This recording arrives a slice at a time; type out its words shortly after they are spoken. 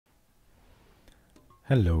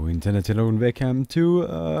Hello Internet, hello and welcome to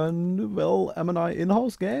well, MNI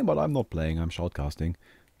Inhouse game, but I'm not playing, I'm shoutcasting.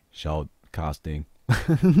 Shoutcasting.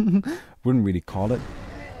 Wouldn't really call it.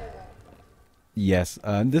 Yes,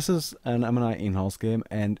 this is an MNI Inhouse game,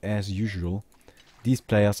 and as usual, these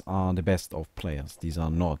players are the best of players. These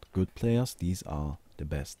are not good players, these are the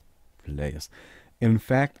best players. In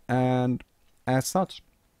fact, and as such,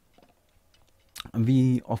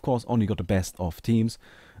 we of course only got the best of teams.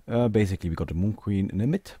 Basically, we got the Moon Queen in the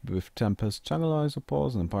mid with Tempest, Jungle, I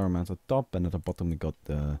suppose, and Pyromancer at top, and at the bottom we got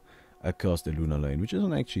the Accursed the Lunar Lane, which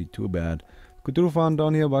isn't actually too bad. Cthulhu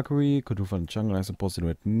down here, Valkyrie, Cthulhu Jungle, I suppose,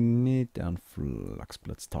 in mid, and Flux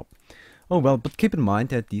Splits top. Oh well, but keep in mind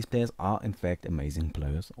that these players are in fact amazing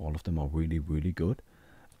players. All of them are really, really good,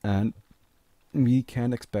 and we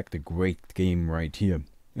can expect a great game right here.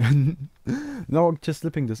 Now, just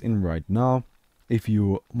slipping this in right now. If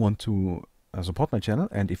you want to support my channel,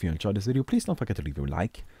 and if you enjoyed this video, please don't forget to leave a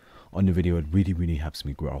like on the video. It really, really helps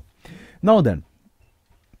me grow. Now then,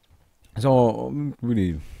 so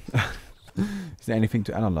really, is there anything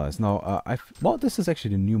to analyze? Now, well, this is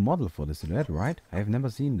actually the new model for the silhouette, right? I have never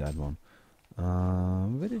seen that one.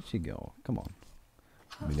 Where did she go? Come on,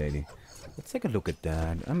 milady. Let's take a look at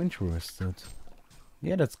that. I'm interested.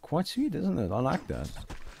 Yeah, that's quite sweet, isn't it? I like that.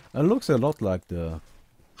 It looks a lot like the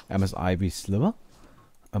MS Ivy Sliver.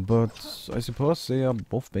 But I suppose they are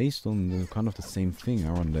both based on the kind of the same thing,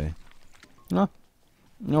 aren't they? No.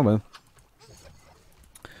 Oh well.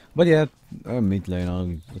 But yeah, mid lane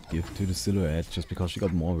I would give to the silhouette just because she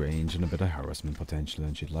got more range and a better harassment potential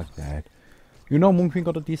and shit like that. You know, Moon Queen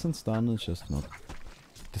got a decent stun, it's just not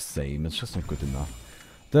the same, it's just not good enough.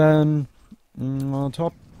 Then, on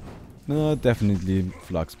top, definitely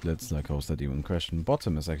Flux Splits, like hosted even question.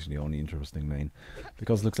 Bottom is actually the only interesting lane,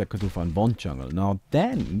 because it looks like Cthulhu and Bond jungle. Now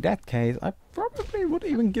then, in that case, I probably would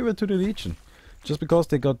even give it to the Legion. Just because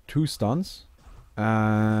they got 2 stuns,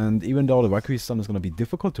 and even though the Valkyrie stun is going to be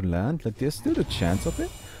difficult to land, like there's still a chance of it.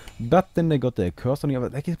 But then they got the curse on the other,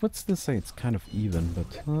 like I would still say it's kind of even,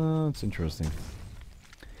 but it's interesting.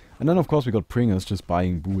 And then of course we got Pringles just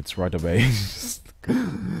buying boots right away.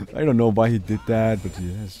 I don't know why he did that, but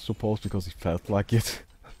yeah, I suppose because he felt like it.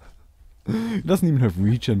 He doesn't even have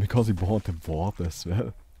regen because he bought the ward as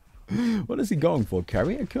well. What is he going for?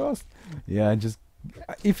 Carry a curse? Yeah, just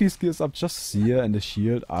if he skills up just Seer and the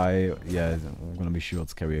shield, I'm gonna be sure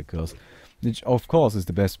it's carry a curse. Which of course is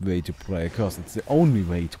the best way to play a curse. It's the only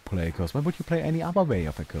way to play a curse. Why would you play any other way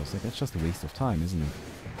of a curse? Like, that's just a waste of time, isn't it?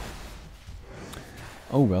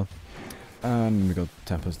 Oh well. And we got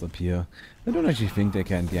Tempest up here. I don't actually think they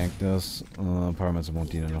can gank this. Pyromancer won't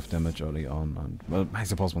deal enough damage early on. And, well, I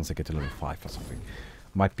suppose once they get to level 5 or something,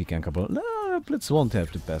 might be gankable. No, Blitz won't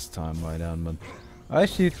have the best time right now. But I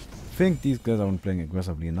actually think these guys aren't playing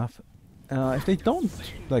aggressively enough. If they don't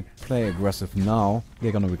like play aggressive now,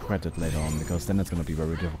 they're gonna regret it later on, because then it's gonna be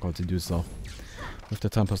very difficult to do so with the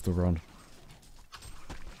Tempest around.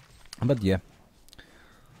 But yeah.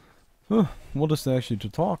 What is there actually to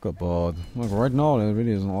talk about? Like right now there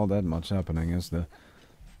really isn't all that much happening, is there?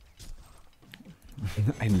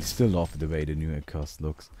 And I still love the way the new Accursed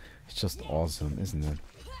looks. It's just awesome, isn't it?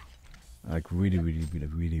 Like really, really, really,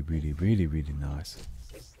 really, really, really, really nice.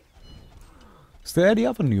 Is there any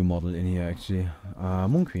other new model in here actually?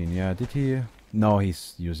 Moon Queen, yeah, did he? No,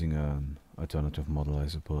 he's using an alternative model, I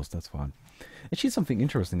suppose, that's fine. Actually, something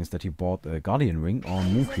interesting is that he bought a Guardian Ring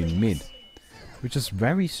on Moon Queen mid. Which is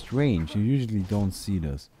very strange, you usually don't see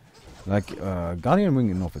this. Like, Guardian Ring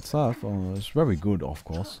in of itself is very good, of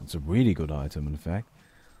course. It's a really good item, in fact.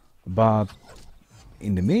 But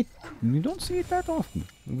in the mid, you don't see it that often.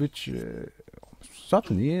 Which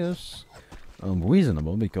certainly is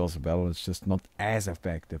reasonable, because, well, it's just not as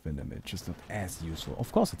effective in the mid. Just not as useful.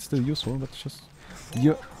 Of course, it's still useful, but it's just...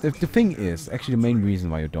 The thing is, actually the main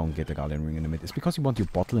reason why you don't get the Guardian Ring in the mid is because you want your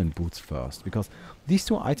bottle and boots first. Because these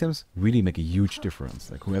 2 items really make a huge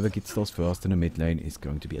difference. Like, whoever gets those first in the mid lane is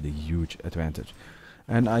going to be at a huge advantage.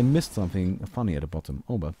 And I missed something funny at the bottom.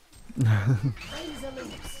 Oh, but...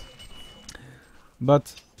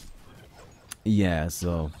 But... yeah,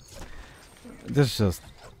 so... this is just...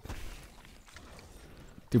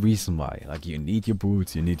 the reason why. Like, you need your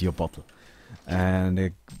boots, you need your bottle. And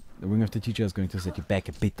the Ring of the Teacher is going to set you back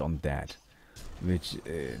a bit on that, which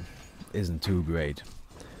isn't too great.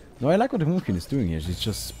 No, I like what the Moon Queen is doing here. She's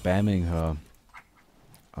just spamming her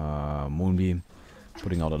Moonbeam,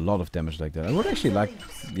 putting out a lot of damage like that. I would actually like,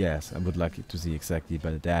 yes, I would like to see exactly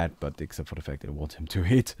better that, but except for the fact that I want him to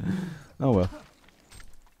hit. Oh well.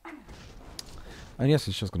 And yes,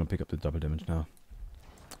 he's just gonna pick up the double damage now.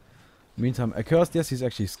 Meantime, Accursed, yes, he's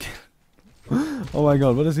actually Oh my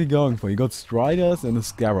god, what is he going for? He got Striders and a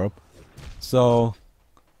Scarab. So...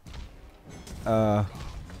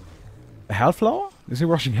 Hellflower? Is he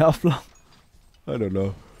rushing Hellflower? I don't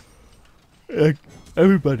know.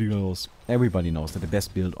 Everybody knows. Everybody knows that the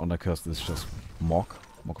best build on the curse is just Mock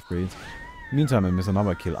of Brilliance. Meantime, I miss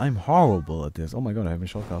another kill. I'm horrible at this. Oh my god, I haven't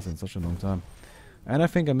shotcasted in such a long time. And I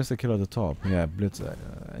think I missed a kill at the top. Yeah, Blitz.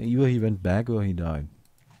 Either he went back or he died.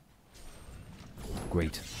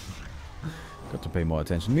 Great. Got to pay more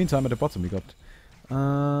attention. Meantime, at the bottom we got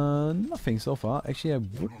nothing so far. Actually,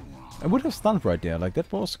 I would have stunned right there. Like,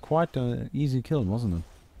 that was quite an easy kill, wasn't it?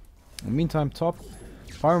 In the meantime, top.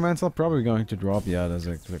 Pyromancer probably going to drop. Yeah, that's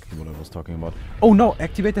exactly what I was talking about. Oh no,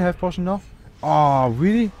 activate the health potion now. Oh,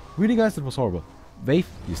 really? Really, guys? That was horrible. Wave,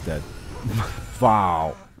 he's dead.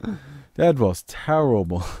 Wow. That was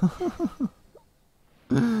terrible.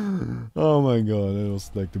 Oh my god, that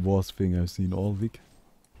was like the worst thing I've seen all week.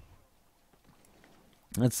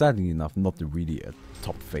 It's sadly enough not really a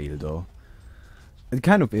top fail though. It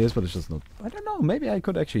kind of is, but it's just not. I don't know, maybe I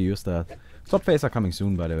could actually use that. Top fails are coming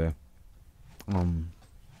soon, by the way.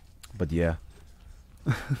 But yeah.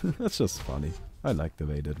 That's just funny. I like the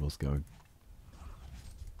way that was going.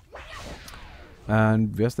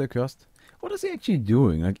 And where's the cursed? What is he actually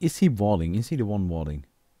doing? Like, is he warding? Is he the one warding?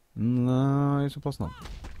 No, I suppose not.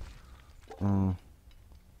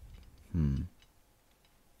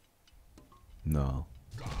 No.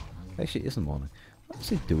 Actually isn't warding. What is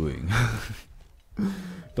he doing?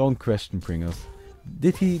 Don't question Pringles.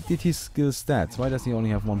 Did he skill stats? Why does he only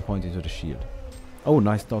have 1 point into the shield? Oh,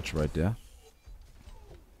 nice dodge right there.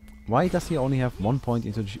 Why does he only have 1 point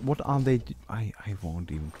into the shield? What are they I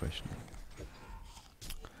won't even question it.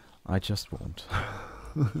 I just won't.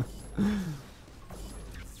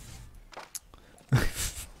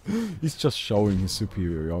 He's just showing his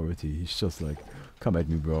superiority. He's just like, come at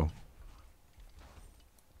me, bro.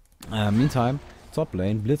 Meantime, top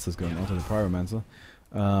lane, Blitz is going onto the Pyromancer.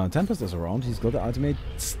 Tempest is around. He's got the ultimate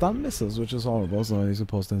stun misses, which is horrible, so I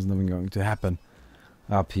suppose there's nothing going to happen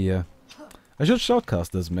up here. I should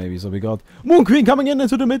shoutcast this maybe. So we got Moon Queen coming in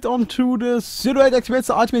into the mid onto the Silhouette, activates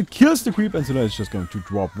the ultimate, kills the creep, and Silhouette is just going to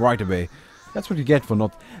drop right away. That's what you get for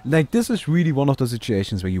not... Like, this is really one of those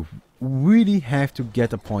situations where you really have to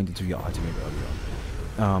get a point into your ultimate early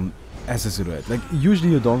on. As a Silhouette. Like,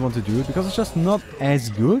 usually you don't want to do it because it's just not as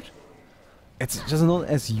good. It's just not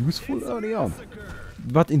as useful early on.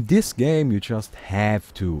 But in this game you just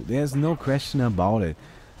have to. There's no question about it.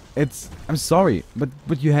 I'm sorry, but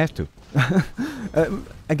you have to.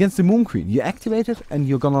 Against the Moon Queen, you activate it and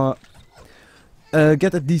you're gonna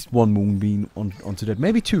get at least 1 Moonbeam onto that,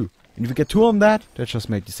 maybe 2. And if you get 2 on that, that just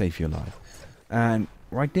made you save your life. And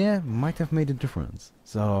right there might have made a difference.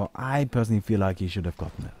 So I personally feel like he should have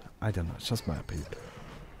gotten it. I don't know, it's just my opinion.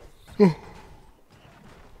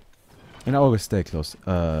 And I always stay close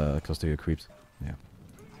to your creeps. Yeah.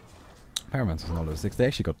 Pyromancer is now level 6. They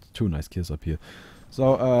actually got 2 nice kills up here.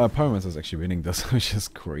 So, Pyromancer is actually winning this, which is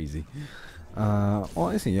crazy.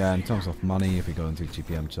 Or is he? Yeah, in terms of money, if we go into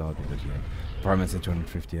GPM chart, because yeah, Pyromancer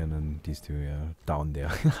 250 and then these two down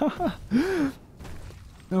there. I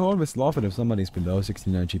always laugh at if somebody's below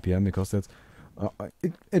 69 GPM, because that's...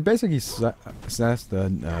 it basically says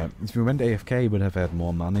that if you went AFK, you would have had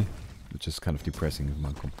more money. Which is kind of depressing, if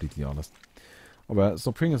I'm completely honest. Oh, well,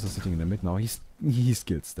 so Pringles is sitting in the mid now. He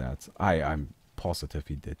skilled stats. I'm positive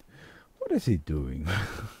he did. What is he doing?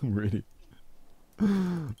 Really?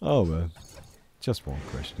 Oh, well. Just one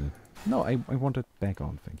question. No, I want it back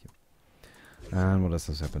on, thank you. And what else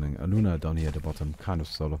is happening? Luna down here at the bottom, kind of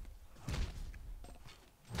solo.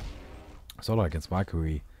 Solo against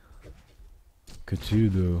Valkyrie.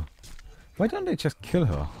 Cthulhu. Why don't they just kill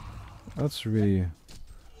her? That's really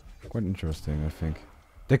quite interesting, I think.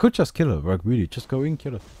 They could just kill her, like really, just go in and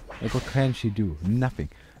kill her. Like, what can she do? Nothing.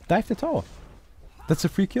 Dive the tower. That's a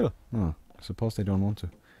free kill. Oh, I suppose they don't want to.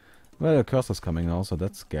 Well, the curse is coming now, so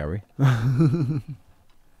that's scary.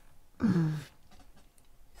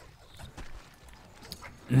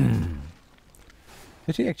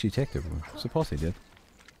 Did he actually take the room? Suppose he did.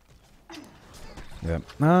 Yeah.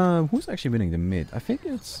 Who's actually winning the mid? I think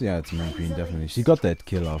it's Moon Queen, definitely. She got that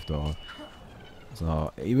kill after all.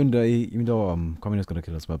 So even though Communist gonna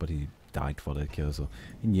kill as well, but he died for that kill. So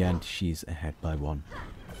in the end, she's ahead by 1.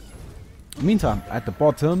 Meantime, at the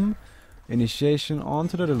bottom, initiation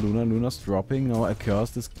onto the Luna. Luna's dropping. Now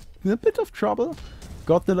Accursed is in a bit of trouble.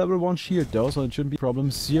 Got the level 1 shield though, so it shouldn't be a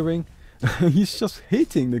problem. Searing. He's just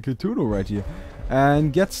hitting the Cthulhu right here.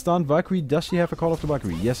 And gets stunned. Valkyrie, does she have a call of the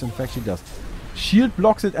Valkyrie? Yes, in fact she does. Shield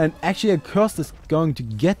blocks it, and actually Accursed is going to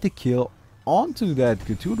get the kill onto that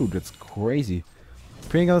Cthulhu. That's crazy.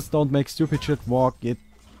 Pringles, don't make stupid shit walk. It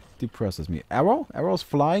depresses me. Arrow? Arrow's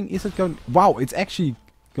flying. Is it going... Wow, it's actually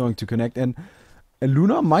going to connect. And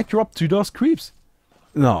Luna might drop to those creeps.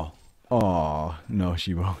 No. Oh, no,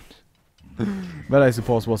 she won't. But I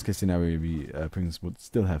suppose worst case scenario, Pringles would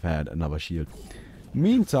still have had another shield.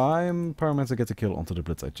 Meantime, Pyromancer gets a kill onto the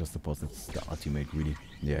Blitz. I just suppose that's the ultimate, really.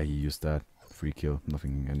 Yeah, he used that. Free kill.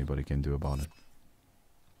 Nothing anybody can do about it.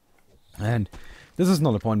 And this is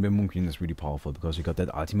not a point where Moon Queen is really powerful, because she got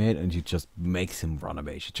that ultimate and she just makes him run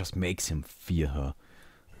away. She just makes him fear her.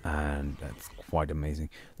 And that's quite amazing.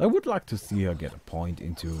 I would like to see her get a point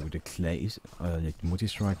into the clay, like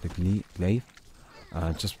multi-strike, the glaive.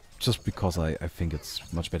 Just because I think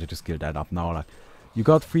it's much better to skill that up now. Like, you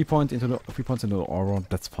got 3 points into the aura,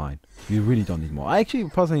 that's fine. You really don't need more. I actually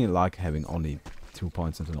personally like having only 2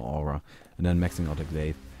 points into the aura and then maxing out the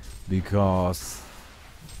glaive, because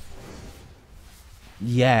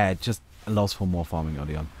yeah, it just allows for more farming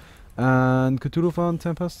early on. And Cthulhu Fan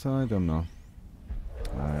Tempest? I don't know.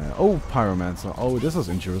 Oh, Pyromancer. Oh, this is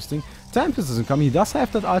interesting. Tempest isn't coming. He does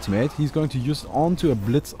have that ultimate. He's going to use it onto a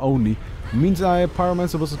Blitz only. Means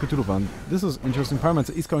Pyromancer versus Cthulhu Fan. This is interesting.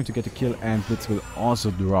 Pyromancer is going to get a kill and Blitz will also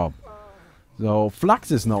drop. So, Flux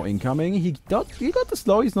is now incoming. He got the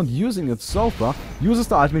slow. He's not using it so far. Uses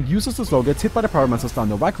the ultimate, uses the slow, gets hit by the Pyromancer stun.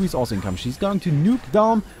 The Valkyrie is also incoming. She's going to nuke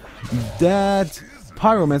down that...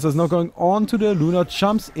 Pyromancer is now going on to the Luna,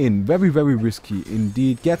 jumps in. Very, very risky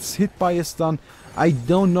indeed. Gets hit by a stun. I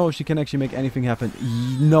don't know if she can actually make anything happen.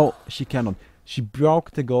 No, she cannot. She broke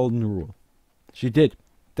the golden rule. She did.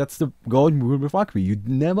 That's the golden rule with Valkyrie. You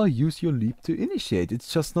never use your leap to initiate.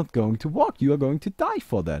 It's just not going to work. You are going to die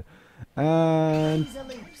for that. And...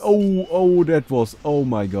 Oh, that was... Oh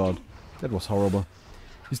my god. That was horrible.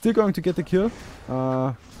 He's still going to get the kill.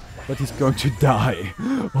 But he's going to die.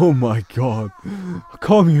 Oh my god.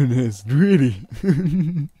 Communist, really?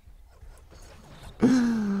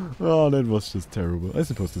 Oh, that was just terrible. I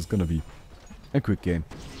suppose it's gonna be a quick game.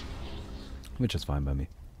 Which is fine by me.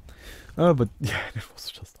 But yeah, that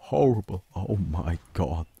was just horrible. Oh my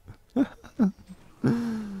god.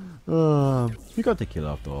 He got the kill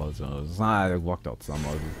after all, so I walked out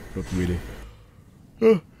somehow, but really.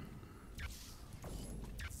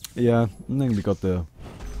 Yeah, and then we got the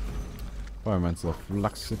Pyromancer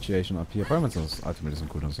Flux situation up here. Pyromancer's ultimate isn't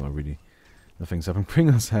cool, so really nothing's happening.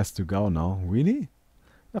 Pringles has to go now. Really?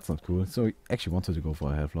 That's not cool. So he actually wanted to go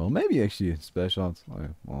for a Hellflower. Maybe actually spare shots.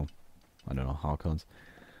 Well, I don't know how it counts.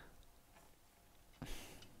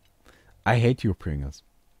 I hate you, Pringles.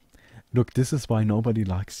 Look, this is why nobody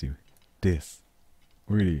likes you. This.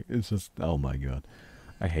 Really, it's just, oh my god.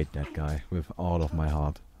 I hate that guy with all of my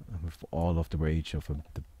heart. With all of the rage of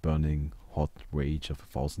the burning hot rage of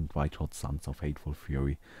 1,000 white hot suns of hateful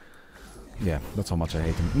fury. Yeah, that's how much I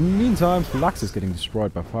hate him. Meantime, Flux is getting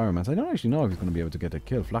destroyed by Pyromancer. I don't actually know if he's going to be able to get a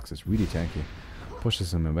kill. Flux is really tanky.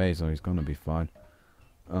 Pushes him away, so he's going to be fine.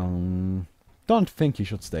 Don't think he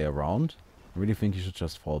should stay around. I really think he should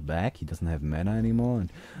just fall back. He doesn't have mana anymore.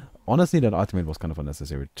 And honestly, that ultimate was kind of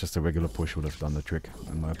unnecessary. Just a regular push would have done the trick,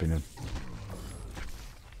 in my opinion.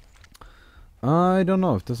 I don't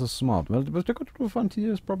know if this is smart. Well, the Cthulhu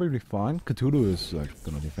Frontier is probably fine. Cthulhu is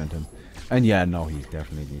gonna defend him. And yeah, no, he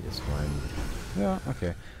definitely is fine. Yeah,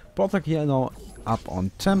 okay. Botlek here now up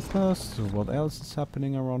on Tempest. So what else is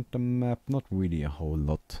happening around the map? Not really a whole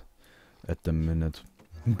lot at the minute.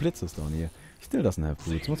 Blitz is down here. He still doesn't have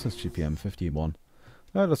boots. What's his GPM? 51.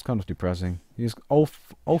 That's kind of depressing. He's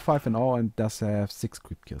 05 and 0 and does have 6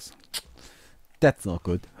 creep kills. That's not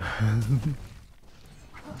good.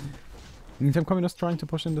 Meantime, Communist trying to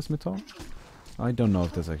push in this mid tower. I don't know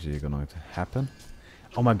if that's actually gonna happen.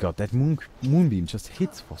 Oh my god, that moonbeam just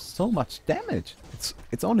hits for so much damage.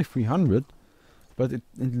 It's only 300, but it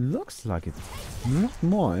looks like it's not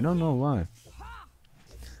more. I don't know why.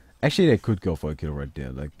 Actually, they could go for a kill right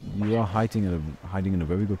there. Like, you are hiding in a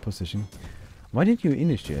very good position. Why didn't you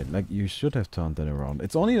initiate? Like, you should have turned that around.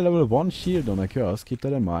 It's only a level 1 shield on a curse. Keep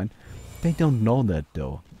that in mind. They don't know that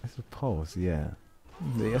though. I suppose, yeah.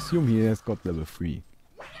 They assume he has got level 3.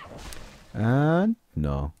 And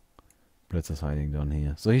no. Blitz is hiding down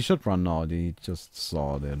here. So he should run now. He just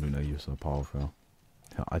saw the Luna use her power throw.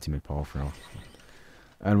 Her ultimate power throw.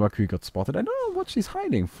 And Valkyrie got spotted. I don't know what she's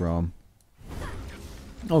hiding from.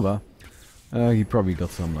 Oh well. He probably got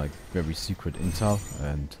some like very secret intel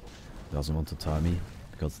and doesn't want to tell me.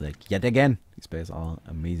 Because like yet again, these players are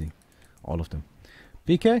amazing. All of them.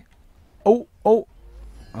 PK? Oh!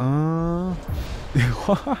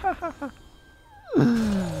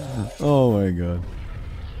 Oh my god.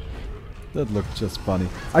 That looked just funny.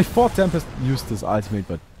 I thought Tempest used his ultimate,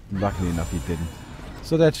 but luckily enough he didn't.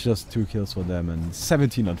 So that's just 2 kills for them, and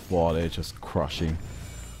 17 and 4, they're just crushing.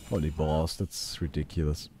 Holy balls, that's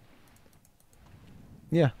ridiculous.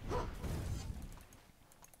 Yeah.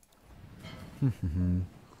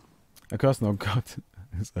 A curse no god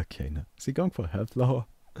is Arcana. Is he going for a Hellflower?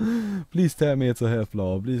 Please tell me it's a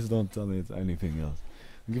Hellflower. Please don't tell me it's anything else.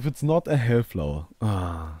 If it's not a Hellflower.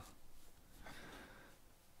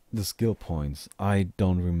 The skill points. I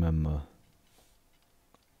don't remember.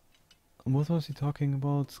 What was he talking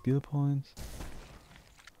about? Skill points?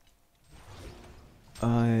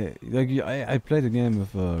 I played a game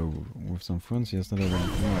with some friends yesterday.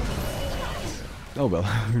 Oh well,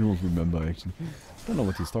 I don't remember actually. Don't know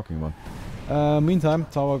what he's talking about. Meantime,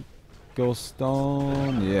 tower goes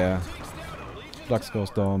down. Yeah, Flux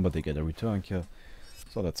goes down, but they get a return kill,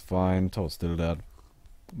 so that's fine. Tower's still dead,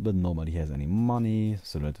 but nobody has any money,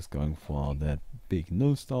 so that is going for that big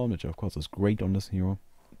nullstone, which of course is great on this hero.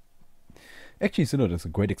 Actually, Synod is a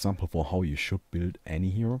great example for how you should build any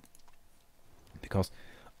hero. Because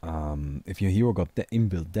if your hero got the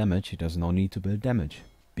inbuilt damage, he does no need to build damage.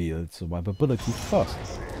 Build survivability first.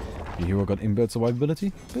 If your hero got inbuilt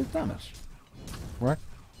survivability, build damage. Right?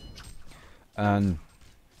 And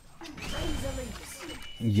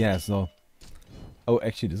yeah, so oh,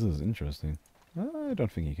 actually this is interesting. I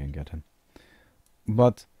don't think he can get him.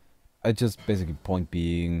 But I just basically point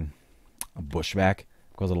being a bushwhack.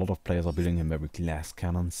 Because a lot of players are building him very glass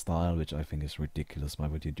cannon style, which I think is ridiculous. Why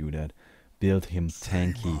would you do that? Build him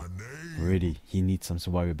tanky. Really, he needs some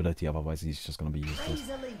survivability, otherwise he's just gonna be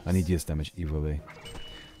useless. And he deals damage either way.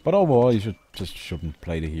 But overall, you shouldn't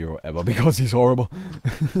play the hero ever because he's horrible.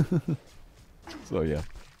 So yeah.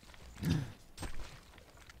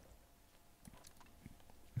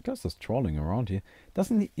 Because there's trolling around here.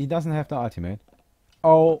 He doesn't have the ultimate.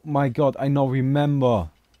 Oh my god, I remember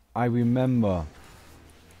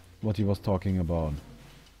what he was talking about.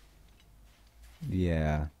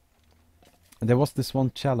 Yeah. There was this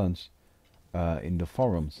one challenge in the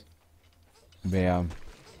forums where...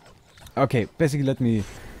 Okay, basically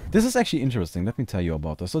this is actually interesting, let me tell you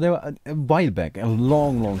about this. So there were a while back, a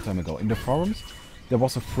long time ago, in the forums, there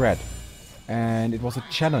was a thread. And it was a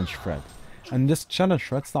challenge thread. And this challenge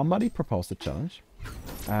thread, somebody proposed a challenge.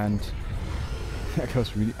 And...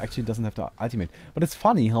 Because really actually doesn't have the ultimate. But it's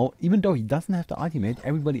funny how, even though he doesn't have the ultimate,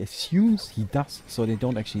 everybody assumes he does, so they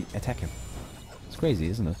don't actually attack him. It's crazy,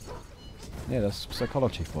 isn't it? Yeah, that's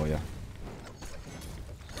psychology for you.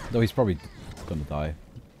 Though he's probably gonna die.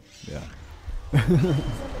 Yeah.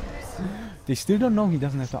 They still don't know he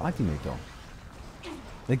doesn't have the ultimate though.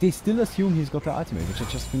 Like, they still assume he's got the ultimate, which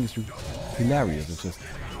I just think is hilarious. It's just...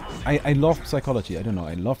 I love psychology, I don't know,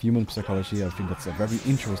 I love human psychology, I think that's a very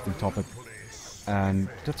interesting topic. And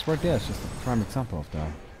that's right there, it's just a prime example of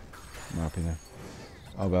that, in my opinion.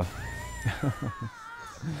 Oh well.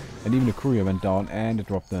 And even the courier went down and it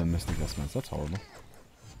dropped the Mystic Vestments. That's horrible.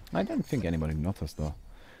 I don't think anybody noticed though.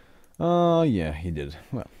 Yeah, he did.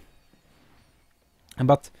 Well.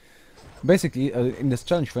 But basically, in this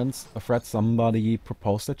challenge thread, somebody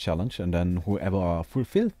proposed a challenge, and then whoever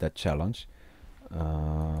fulfilled that challenge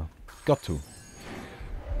got to.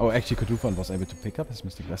 Oh, actually, Kudufan was able to pick up his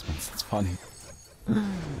Mystic Vestments. That's funny.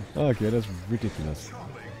 Okay, that's ridiculous.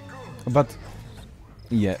 But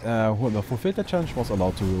yeah, whoever fulfilled the challenge was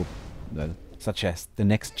allowed to suggest the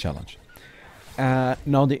next challenge.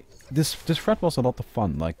 Now this thread was a lot of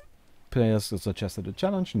fun. Like, players suggested a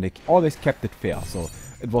challenge and they always kept it fair. So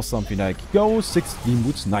it was something like, go 16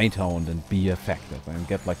 Woods Nighthound and be effective and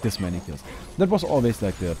get like this many kills. That was always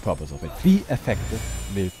like the purpose of it. Be effective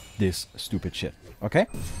with this stupid shit. Okay?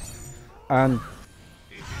 And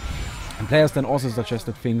players then also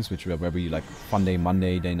suggested things which were very like Fun Day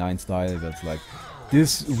Monday, Day 9 style. That's like,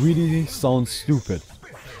 this really sounds stupid,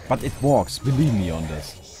 but it works, believe me on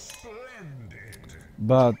this.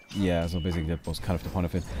 But yeah, so basically that was kind of the point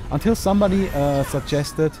of it. Until somebody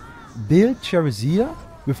suggested, build Charizia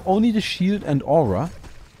with only the shield and aura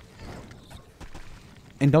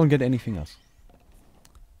and don't get anything else.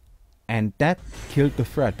 And that killed the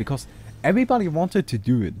thread, because everybody wanted to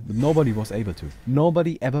do it, but nobody was able to.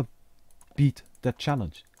 Nobody ever beat that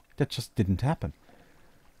challenge. That just didn't happen.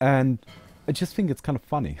 And I just think it's kind of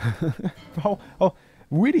funny. how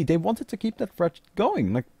really they wanted to keep that thread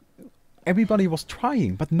going. Like, everybody was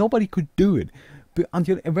trying, but nobody could do it. But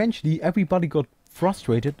until eventually everybody got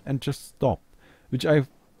frustrated and just stopped. Which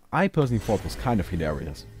I personally thought was kind of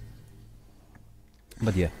hilarious.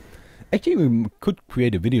 But yeah. Actually, we could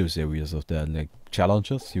create a video series of that, like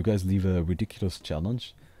challenges. You guys leave a ridiculous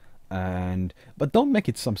challenge. But don't make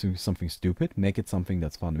it something stupid. Make it something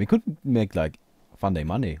that's fun. We could make like Funday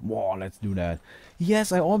Monday. Whoa, let's do that.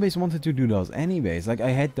 Yes, I always wanted to do those anyways. Like,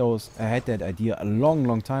 I had that idea a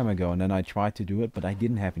long time ago, and then I tried to do it, but I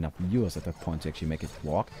didn't have enough viewers at that point to actually make it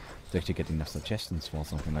work, to actually get enough suggestions for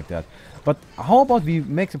something like that. But how about we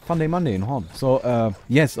make a Funday Monday in Horde? So,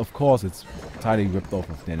 yes, of course, it's entirely ripped off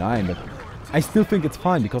of the 9, but I still think it's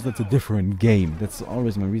fine, because it's a different game. That's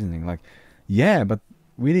always my reasoning. Like, yeah, but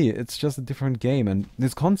really, it's just a different game, and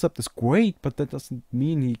this concept is great, but that doesn't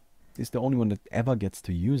mean he is the only one that ever gets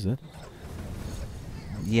to use it.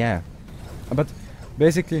 Yeah, but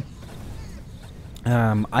basically,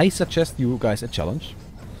 I suggest you guys a challenge.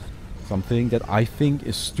 Something that I think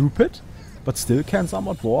is stupid, but still can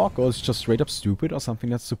somewhat work, or it's just straight up stupid, or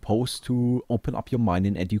something that's supposed to open up your mind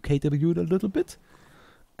and educate you a little bit.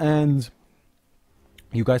 And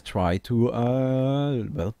you guys try to,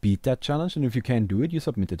 well, beat that challenge, and if you can't do it, you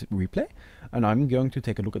submit a replay, and I'm going to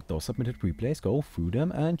take a look at those submitted replays, go through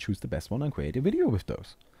them, and choose the best one and create a video with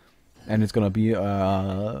those. And it's gonna be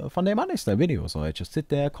a Funday Monday style video, so I just sit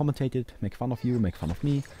there, commentate it, make fun of you, make fun of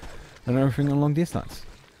me, and everything along these lines.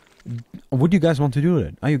 Would you guys want to do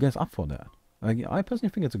that? Are you guys up for that? Like, I personally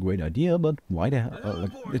think it's a great idea, but why the hell?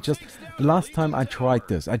 Like, it's just, the last time I tried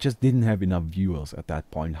this, I just didn't have enough viewers at that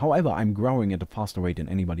point. However, I'm growing at a faster rate than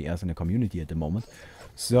anybody else in the community at the moment.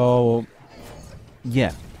 So,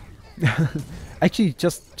 yeah. Actually,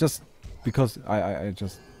 just because I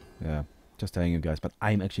just, yeah, just telling you guys, but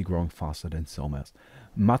I'm actually growing faster than Somas.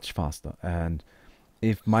 Much faster. And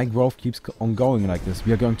if my growth keeps on going like this,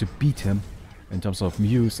 we are going to beat him in terms of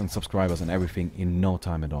views and subscribers and everything in no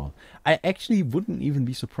time at all. I actually wouldn't even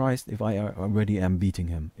be surprised if I already am beating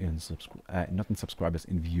him in not in subscribers,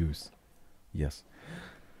 in views. Yes.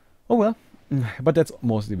 Oh well. But that's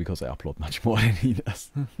mostly because I upload much more than he does.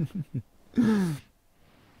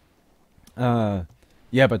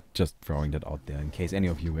 Yeah, but just throwing that out there in case any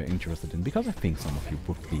of you were interested in, because I think some of you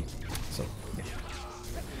would be. So, yeah.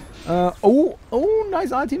 Oh,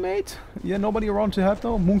 nice ultimate. Yeah, nobody around to help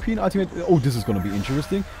though. Moon Queen ultimate. Oh, this is gonna be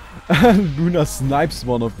interesting. Luna snipes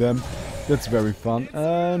one of them. That's very fun.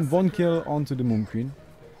 And 1 kill onto the Moon Queen.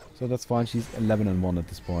 So that's fine. She's 11-1 at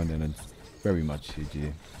this point, and it's very much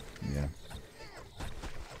GG. Yeah.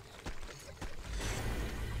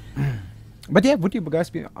 But yeah, would you guys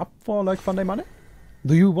be up for like Funday Monday?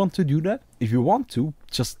 Do you want to do that? If you want to,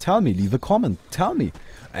 just tell me, leave a comment, tell me,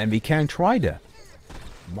 and we can try that.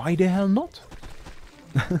 Why the hell not?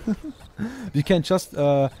 We can just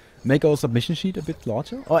make our submission sheet a bit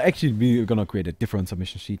larger. Or actually, we're gonna create a different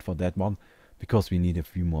submission sheet for that one, because we need a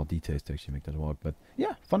few more details to actually make that work. But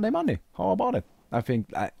yeah, Funday Monday, how about it? I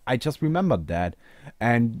think I just remembered that,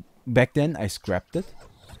 and back then I scrapped it.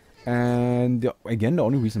 And again, the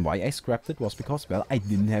only reason why I scrapped it was because, well, I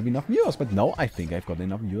didn't have enough viewers. But now I think I've got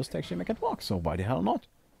enough viewers to actually make it work. So why the hell not?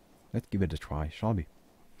 Let's give it a try, shall we?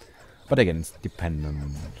 But again, it's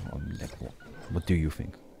dependent on like, what do you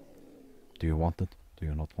think? Do you want it? Do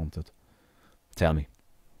you not want it? Tell me.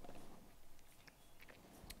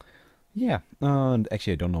 Yeah, and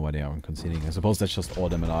actually I don't know why they aren't conceding. I suppose that's just all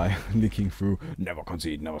them and I leaking through. Never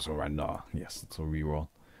concede, never surrender. Yes, it's a reroll.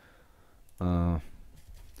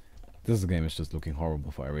 This game is just looking horrible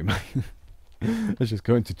for everybody. Let's just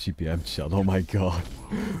go into GPM chat. Oh my god.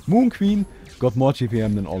 Moon Queen got more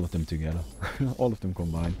GPM than all of them together. All of them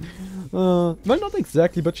combined. Well, not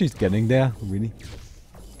exactly, but she's getting there, really.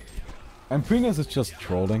 And Pringles is just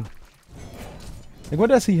trolling. Like, what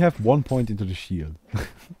does he have 1 point into the shield?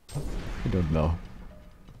 I don't know.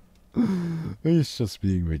 He's just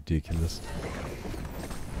being ridiculous.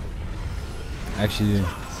 Actually,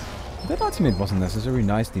 that ultimate wasn't necessary.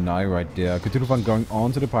 Nice deny right there. Cthulhu going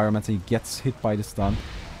on to the Pyromancer. He gets hit by the stun.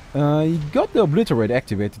 He got the Obliterate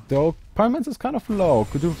activated though. Pyromancer is kind of low.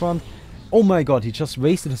 Cthulhu, oh my god, he just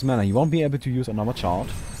wasted his mana. He won't be able to use another charge.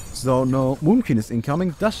 So no, Moon Queen is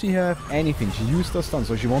incoming. Does she have anything? She used her stun,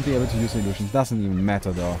 so she won't be able to use illusion. Doesn't even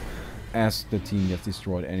matter though, as the team gets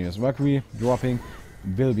destroyed anyways. Valkyrie dropping,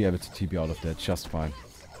 will be able to TP out of that just fine.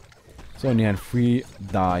 So in the end, 3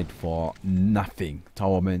 died for nothing.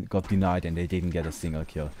 Towerman got denied and they didn't get a single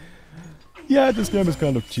kill. Yeah, this game is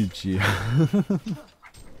kind of GG.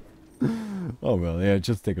 Oh well, yeah,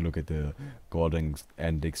 just take a look at the golden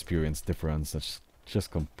and the experience difference. That's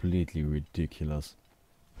just completely ridiculous.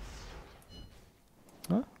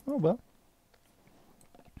 Huh? Oh well.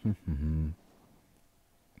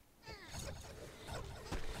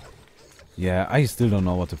 Yeah, I still don't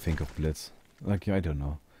know what to think of Blitz. Like, I don't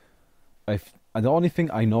know. The only thing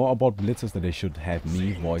I know about Blitz is that they should have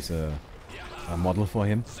me voice a model for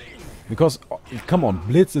him. Because, come on,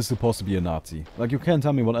 Blitz is supposed to be a Nazi. Like, you can't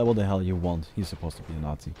tell me whatever the hell you want. He's supposed to be a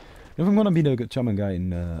Nazi. If I'm gonna be the German guy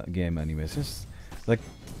in the game anyways, just Like,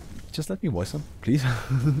 just let me voice him, please.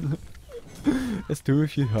 S2,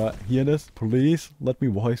 if you hear this, please let me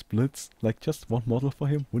voice Blitz. Like, just one model for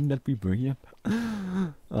him. Wouldn't that be brilliant?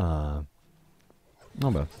 Oh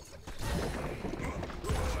well.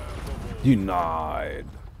 Denied.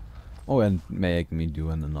 Oh, and make me do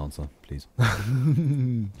an announcer, please.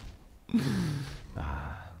 The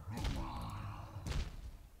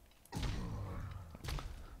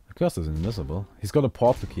curse is invisible. He's got a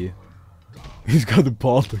portal key. He's got a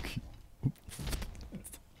portal key.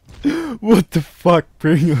 What the fuck,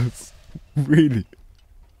 Pringles? Really?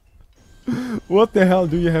 What the hell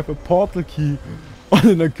do you have a portal key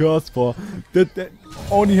on a curse for that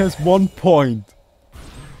only has 1 point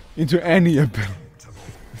into any ability?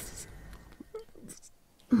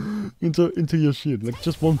 into your shield, like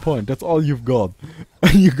just 1 point. That's all you've got,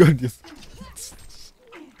 and you got this.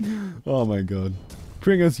 Oh my god,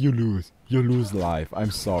 Pringles, you lose. You lose life.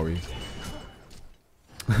 I'm sorry.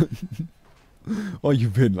 Or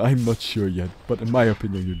you win, I'm not sure yet, but in my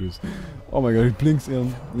opinion you lose. Oh my god, it blinks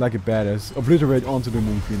in like a badass. Obliterate onto the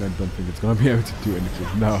Moon Queen, I don't think it's gonna be able to do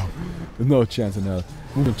anything. No. No chance in hell.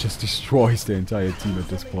 Moon just destroys the entire team at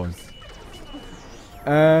this point.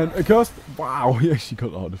 And a curse. Wow, he actually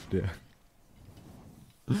got out of there.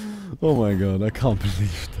 Oh my god, I can't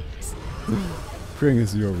believe this.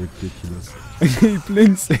 Pringles, you're ridiculous. He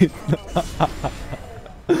blinks in.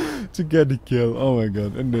 To get a kill, oh my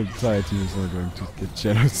god, and the entire team is not going to get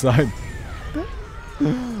genocide.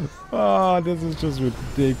 Ah, this is just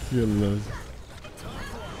ridiculous.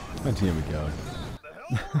 And here we go.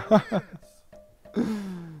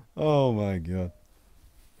 Oh my god.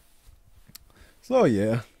 So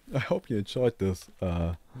yeah, I hope you enjoyed this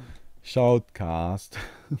shoutcast.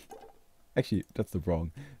 Actually, that's the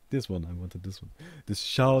wrong. This one, I wanted this one. This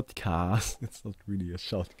shoutcast. It's not really a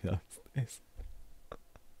shoutcast.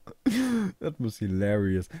 That was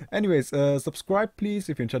hilarious. Anyways, subscribe please.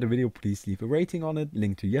 If you enjoyed the video, please leave a rating on it.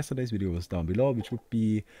 Link to yesterday's video was down below, which would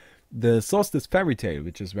be the Solstice Fairy Tale,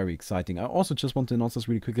 which is very exciting. I also just want to announce this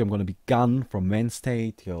really quickly. I'm going to be gone from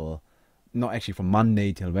Wednesday till... Not actually from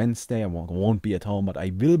Monday till Wednesday. I won't be at home, but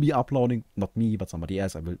I will be uploading. Not me, but somebody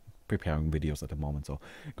else. I will preparing videos at the moment, so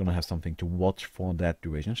gonna have something to watch for that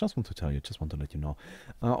duration. Just want to tell you, just want to let you know.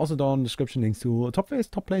 Also down in the description links to top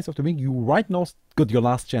plays of the week. You right now got your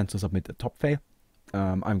last chance to submit a top fail.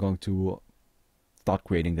 I'm going to start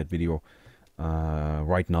creating that video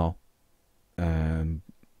right now.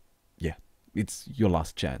 Yeah, it's your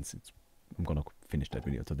last chance. I'm gonna finish that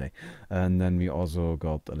video today. And then we also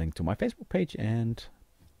got a link to my Facebook page and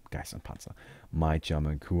Geist and Panzer, my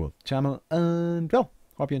German cool channel. And well,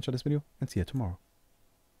 hope you enjoyed this video and see you tomorrow.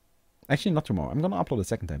 Actually, not tomorrow. I'm gonna upload a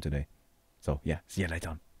second time today. So yeah, see you later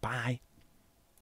on. Bye.